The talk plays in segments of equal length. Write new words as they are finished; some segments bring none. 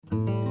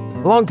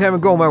A long time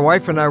ago, my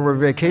wife and I were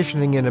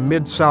vacationing in a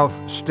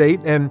Mid-South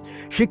state, and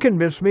she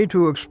convinced me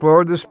to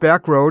explore this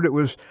back road. It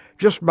was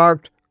just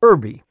marked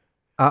Irby.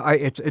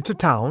 It's a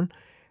town.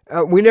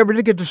 We never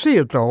did get to see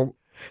it, though.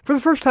 For the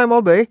first time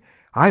all day,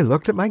 I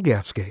looked at my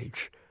gas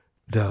gauge.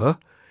 Duh.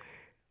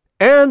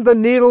 And the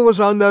needle was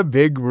on the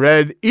big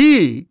red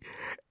E.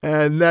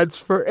 And that's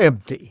for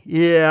empty.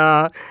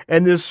 Yeah.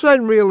 And this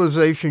sudden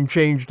realization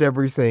changed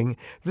everything.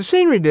 The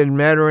scenery didn't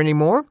matter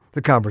anymore.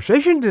 The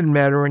conversation didn't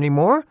matter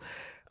anymore.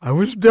 I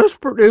was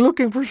desperately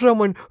looking for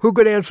someone who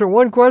could answer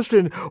one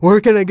question: where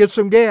can I get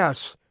some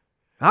gas?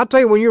 I'll tell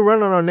you, when you're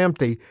running on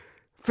empty,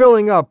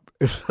 filling up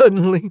is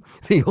suddenly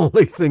the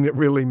only thing that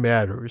really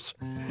matters.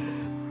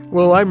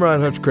 Well, I'm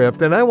Ron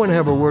Hutchcraft, and I want to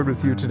have a word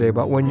with you today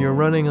about when you're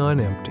running on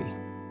empty.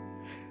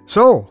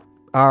 So,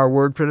 our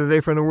word for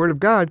today from the Word of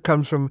God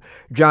comes from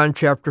John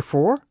chapter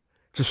 4.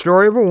 It's a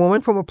story of a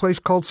woman from a place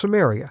called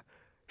Samaria.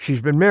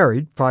 She's been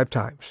married 5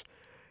 times.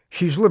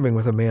 She's living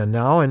with a man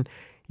now, and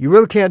you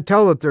really can't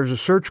tell that there's a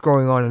search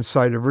going on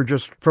inside of her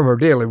just from her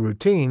daily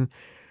routine.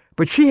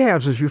 But she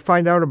has, as you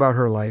find out about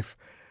her life,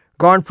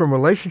 gone from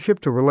relationship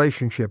to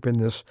relationship in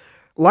this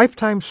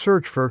lifetime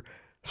search for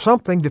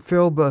something to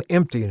fill the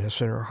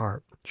emptiness in her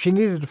heart. She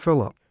needed to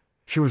fill up.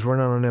 She was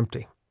running on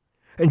empty.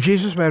 And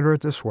Jesus met her at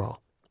this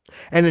well.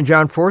 And in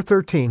John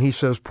 4:13, he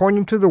says,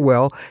 pointing to the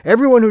well,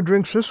 everyone who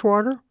drinks this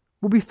water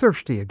will be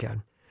thirsty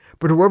again.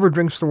 But whoever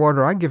drinks the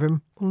water I give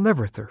him will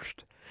never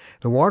thirst.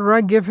 The water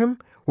I give him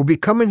will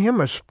become in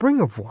him a spring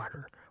of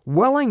water,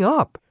 welling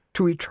up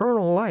to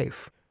eternal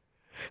life.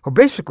 Well,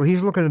 basically,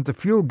 he's looking at the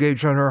fuel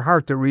gauge on her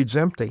heart that reads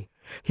empty.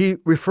 He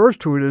refers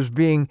to it as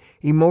being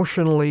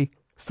emotionally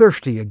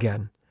thirsty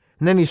again.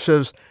 And then he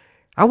says,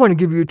 I want to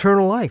give you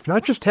eternal life,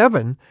 not just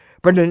heaven,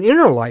 but an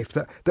inner life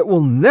that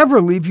will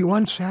never leave you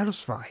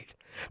unsatisfied,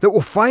 that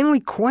will finally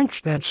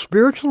quench that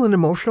spiritual and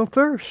emotional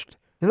thirst.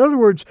 In other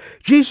words,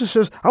 Jesus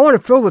says, I want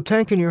to fill the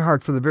tank in your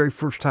heart for the very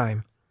first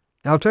time.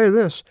 I'll tell you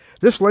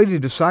this lady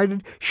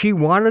decided she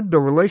wanted the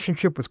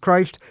relationship with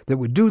Christ that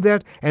would do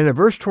that, and in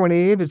verse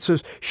 28 it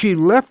says she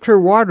left her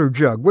water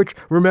jug, which,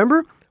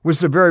 remember,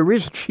 was the very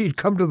reason she'd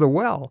come to the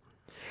well,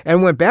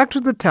 and went back to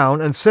the town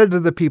and said to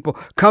the people,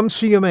 come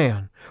see a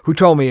man who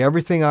told me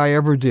everything I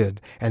ever did.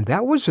 And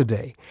that was the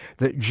day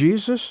that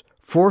Jesus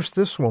forced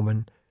this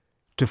woman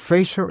to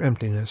face her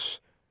emptiness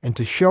and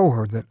to show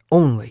her that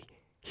only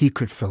he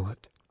could fill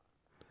it.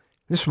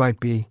 This might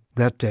be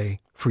that day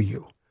for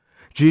you.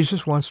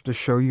 Jesus wants to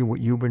show you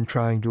what you've been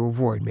trying to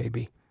avoid,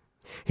 maybe.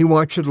 He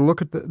wants you to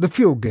look at the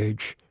fuel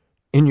gauge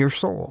in your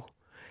soul.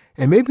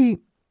 And maybe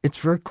it's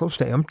very close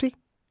to empty.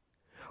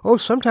 Oh,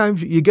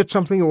 sometimes you get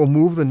something that will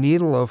move the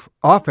needle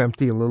off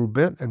empty a little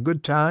bit, a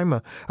good time,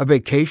 a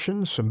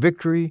vacation, some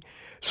victory,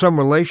 some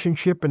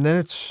relationship, and then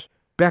it's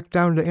back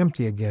down to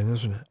empty again,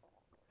 isn't it?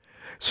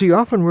 See,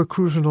 often we're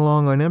cruising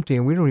along on empty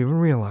and we don't even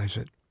realize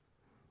it.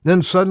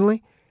 Then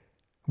suddenly,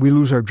 we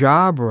lose our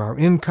job or our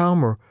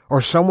income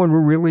or someone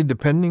we're really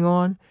depending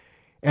on,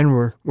 and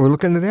we're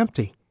looking at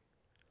empty.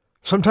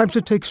 Sometimes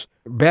it takes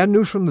bad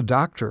news from the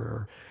doctor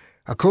or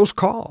a close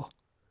call.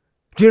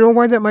 Do you know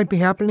why that might be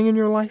happening in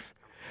your life?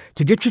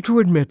 To get you to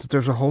admit that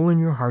there's a hole in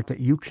your heart that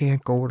you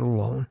can't go it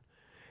alone.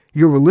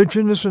 Your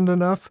religion isn't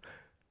enough.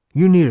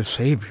 You need a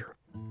Savior,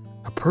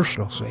 a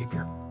personal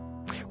Savior.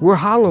 We're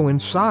hollow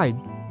inside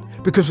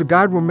because the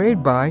God we're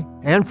made by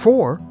and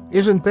for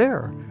isn't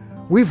there.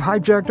 We've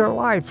hijacked our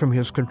lives from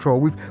his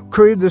control. We've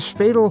created this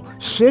fatal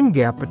sin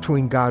gap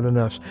between God and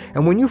us.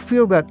 And when you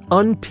feel that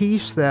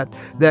unpeace,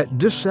 that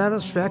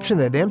dissatisfaction,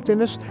 that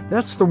emptiness,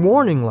 that's the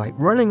warning light,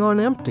 running on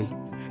empty.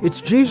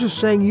 It's Jesus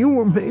saying, you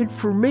were made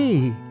for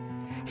me.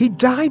 He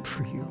died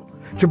for you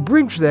to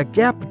bridge that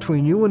gap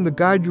between you and the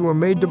God you were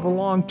made to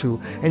belong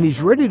to. And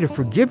he's ready to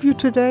forgive you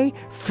today,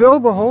 fill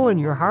the hole in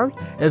your heart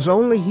as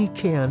only he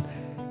can,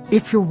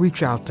 if you'll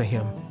reach out to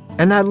him.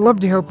 And I'd love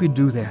to help you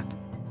do that.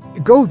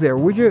 Go there,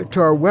 would you,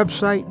 to our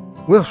website.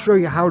 We'll show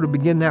you how to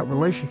begin that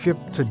relationship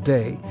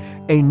today.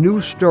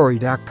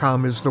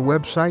 anewstory.com is the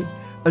website,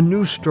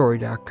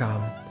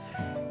 anewstory.com.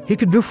 He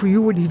could do for you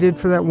what he did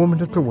for that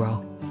woman at the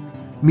well.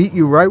 Meet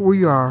you right where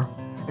you are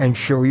and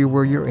show you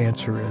where your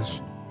answer is.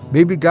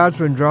 Maybe God's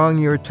been drawing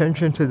your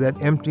attention to that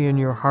empty in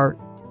your heart,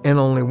 and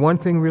only one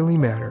thing really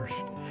matters: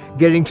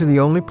 getting to the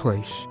only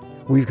place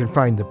where you can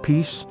find the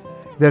peace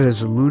that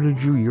has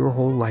eluded you your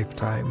whole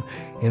lifetime.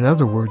 In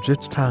other words,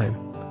 it's time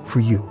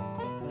for you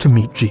to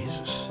meet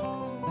Jesus.